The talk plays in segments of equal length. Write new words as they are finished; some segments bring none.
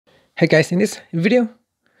Hey guys, in this video,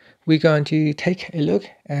 we're going to take a look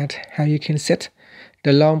at how you can set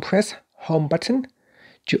the long press home button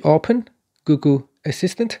to open Google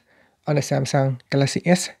Assistant on the Samsung Galaxy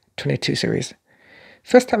S22 series.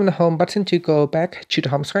 First, tap on the home button to go back to the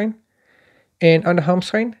home screen. And on the home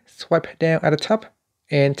screen, swipe down at the top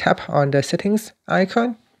and tap on the settings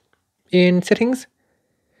icon. In settings,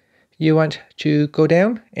 you want to go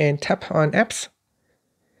down and tap on apps.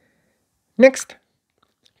 Next,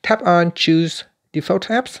 tap on choose default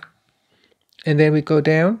apps, and then we go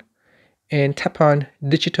down and tap on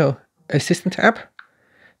digital assistant app.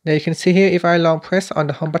 Now you can see here, if I long press on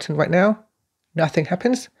the home button right now, nothing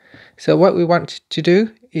happens. So what we want to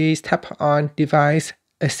do is tap on device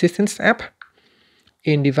assistance app.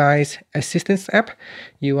 In device assistance app,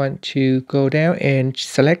 you want to go down and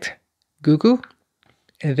select Google,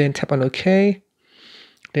 and then tap on OK.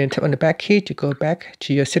 Then tap on the back key to go back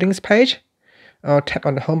to your settings page, or tap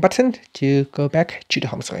on the home button to go back to the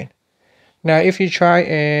home screen. Now if you try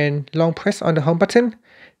and long press on the home button,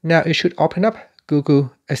 now it should open up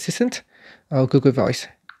Google Assistant or Google Voice.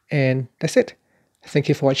 And that's it. Thank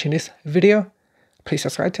you for watching this video. Please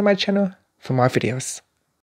subscribe to my channel for more videos.